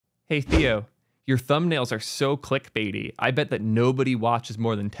Hey Theo, your thumbnails are so clickbaity. I bet that nobody watches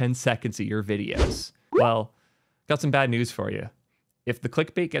more than 10 seconds of your videos. Well, got some bad news for you. If the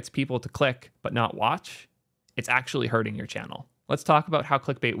clickbait gets people to click but not watch, it's actually hurting your channel. Let's talk about how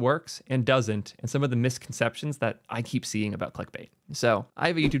clickbait works and doesn't, and some of the misconceptions that I keep seeing about clickbait. So I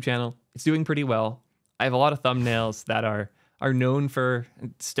have a YouTube channel. It's doing pretty well. I have a lot of thumbnails that are known for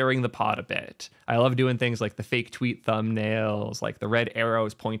stirring the pot a bit. I love doing things like the fake tweet thumbnails, like the red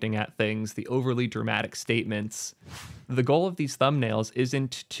arrows pointing at things, the overly dramatic statements. The goal of these thumbnails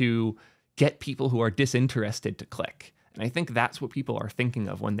isn't to get people who are disinterested to click. And I think that's what people are thinking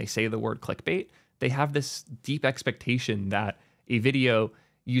of when they say the word clickbait. They have this deep expectation that a video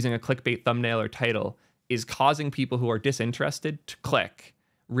using a clickbait thumbnail or title is causing people who are disinterested to click,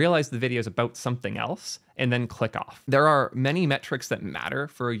 realize the video is about something else, and then click off. There are many metrics that matter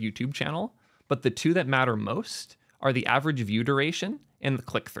for a YouTube channel, but the two that matter most are the average view duration and the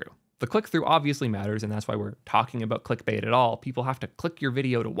click-through. The click-through obviously matters, and that's why we're talking about clickbait at all. People have to click your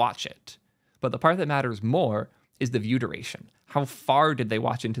video to watch it. But the part that matters more is the view duration. How far did they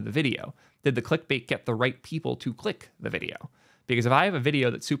watch into the video? Did the clickbait get the right people to click the video? Because if I have a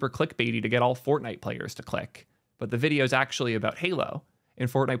video that's super clickbaity to get all Fortnite players to click, but the video is actually about Halo,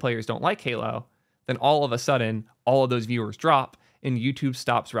 and Fortnite players don't like Halo, then all of a sudden, all of those viewers drop and YouTube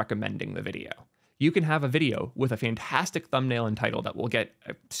stops recommending the video. You can have a video with a fantastic thumbnail and title that will get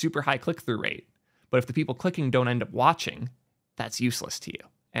a super high click-through rate, but if the people clicking don't end up watching, that's useless to you.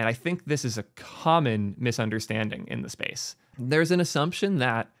 And I think this is a common misunderstanding in the space. There's an assumption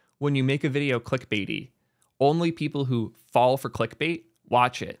that when you make a video clickbaity, only people who fall for clickbait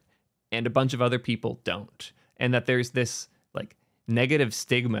watch it, and a bunch of other people don't. And that there's this like negative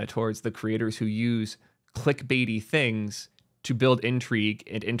stigma towards the creators who use clickbaity things to build intrigue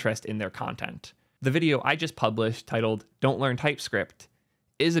and interest in their content. The video I just published titled "Don't Learn TypeScript"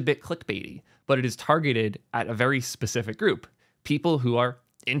 is a bit clickbaity, but it is targeted at a very specific group, people who are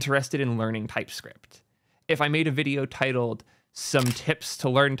interested in learning TypeScript. If I made a video titled "Some Tips to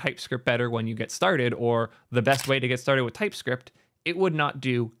Learn TypeScript Better When You Get Started" or "The Best Way to Get Started with TypeScript," it would not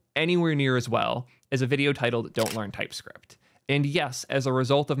do anywhere near as well as a video titled "Don't Learn TypeScript." And yes, as a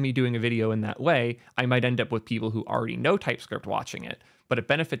result of me doing a video in that way, I might end up with people who already know TypeScript watching it, but it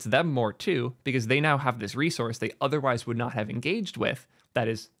benefits them more too, because they now have this resource they otherwise would not have engaged with, that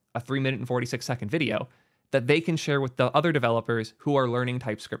is a 3-minute and 46-second video, that they can share with the other developers who are learning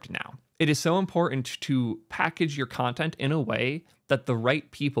TypeScript now. It is so important to package your content in a way that the right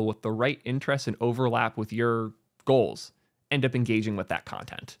people with the right interests and overlap with your goals end up engaging with that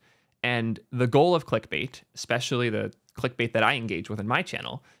content. And the goal of clickbait, especially the clickbait that I engage with in my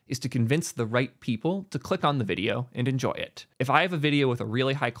channel, is to convince the right people to click on the video and enjoy it. If I have a video with a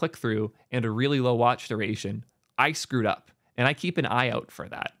really high click-through and a really low watch duration, I screwed up. And I keep an eye out for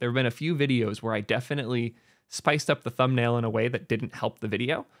that. There have been a few videos where I definitely spiced up the thumbnail in a way that didn't help the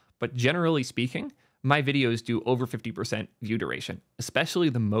video. But generally speaking, my videos do over 50% view duration, especially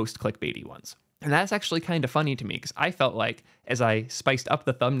the most clickbaity ones. And that's actually kind of funny to me, because I felt like as I spiced up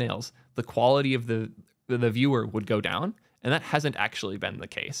the thumbnails, the quality of the viewer would go down. And that hasn't actually been the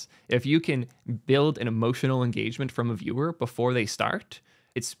case. If you can build an emotional engagement from a viewer before they start,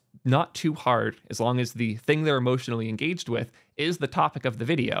 it's not too hard, as long as the thing they're emotionally engaged with is the topic of the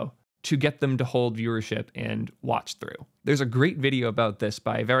video, to get them to hold viewership and watch through. There's a great video about this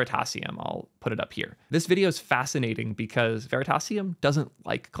by Veritasium. I'll put it up here. This video is fascinating because Veritasium doesn't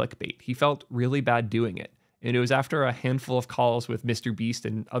like clickbait. He felt really bad doing it. And it was after a handful of calls with Mr. Beast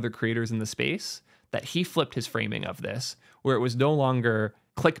and other creators in the space that he flipped his framing of this, where it was no longer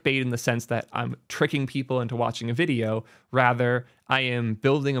clickbait in the sense that I'm tricking people into watching a video. Rather, I am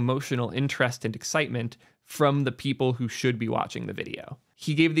building emotional interest and excitement from the people who should be watching the video.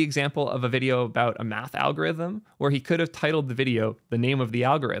 He gave the example of a video about a math algorithm where he could have titled the video "The Name of the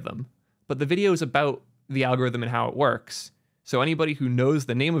Algorithm," but the video is about the algorithm and how it works. So anybody who knows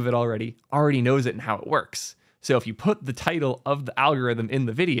the name of it already knows it and how it works. So if you put the title of the algorithm in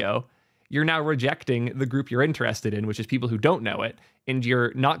the video, you're now rejecting the group you're interested in, which is people who don't know it, and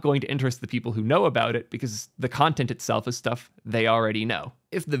you're not going to interest the people who know about it because the content itself is stuff they already know.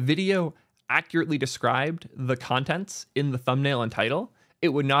 If the video accurately described the contents in the thumbnail and title, it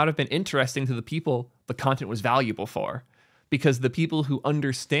would not have been interesting to the people the content was valuable for, because the people who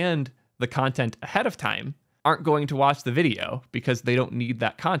understand the content ahead of time aren't going to watch the video because they don't need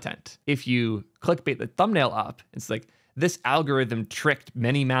that content. If you clickbait the thumbnail up, it's like, "This algorithm tricked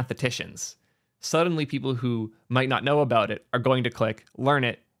many mathematicians." Suddenly people who might not know about it are going to click, learn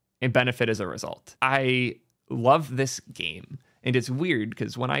it, and benefit as a result. I love this game. And it's weird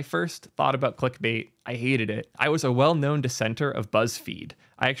because when I first thought about clickbait, I hated it. I was a well-known dissenter of BuzzFeed.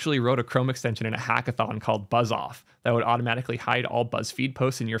 I actually wrote a Chrome extension in a hackathon called BuzzOff that would automatically hide all BuzzFeed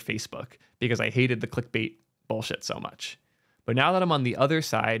posts in your Facebook because I hated the clickbait bullshit so much. But now that I'm on the other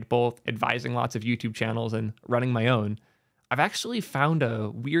side, both advising lots of YouTube channels and running my own, I've actually found a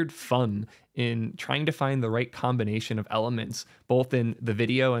weird fun in trying to find the right combination of elements, both in the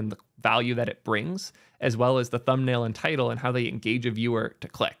video and the value that it brings, as well as the thumbnail and title and how they engage a viewer to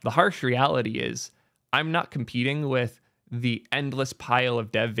click. The harsh reality is I'm not competing with the endless pile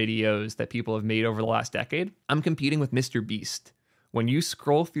of dev videos that people have made over the last decade. I'm competing with Mr. Beast. When you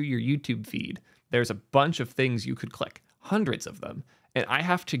scroll through your YouTube feed, there's a bunch of things you could click, hundreds of them. And I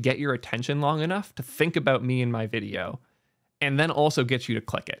have to get your attention long enough to think about me and my video, and then also get you to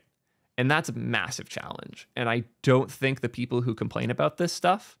click it. And that's a massive challenge. And I don't think the people who complain about this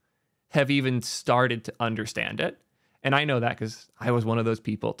stuff have even started to understand it. And I know that because I was one of those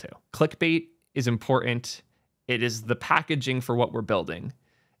people too. Clickbait is important. It is the packaging for what we're building.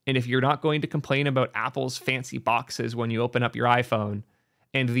 And if you're not going to complain about Apple's fancy boxes when you open up your iPhone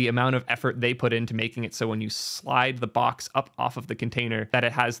and the amount of effort they put into making it so when you slide the box up off of the container, that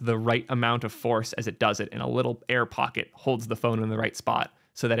it has the right amount of force as it does it, and a little air pocket holds the phone in the right spot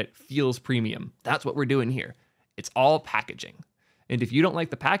so that it feels premium. That's what we're doing here. It's all packaging. And if you don't like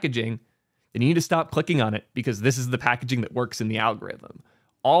the packaging, then you need to stop clicking on it because this is the packaging that works in the algorithm.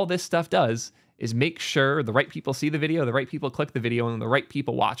 All this stuff does is make sure the right people see the video, the right people click the video, and the right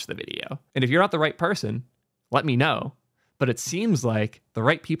people watch the video. And if you're not the right person, let me know. But it seems like the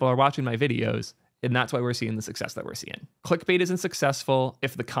right people are watching my videos, and that's why we're seeing the success that we're seeing. Clickbait isn't successful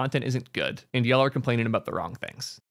if the content isn't good, and y'all are complaining about the wrong things.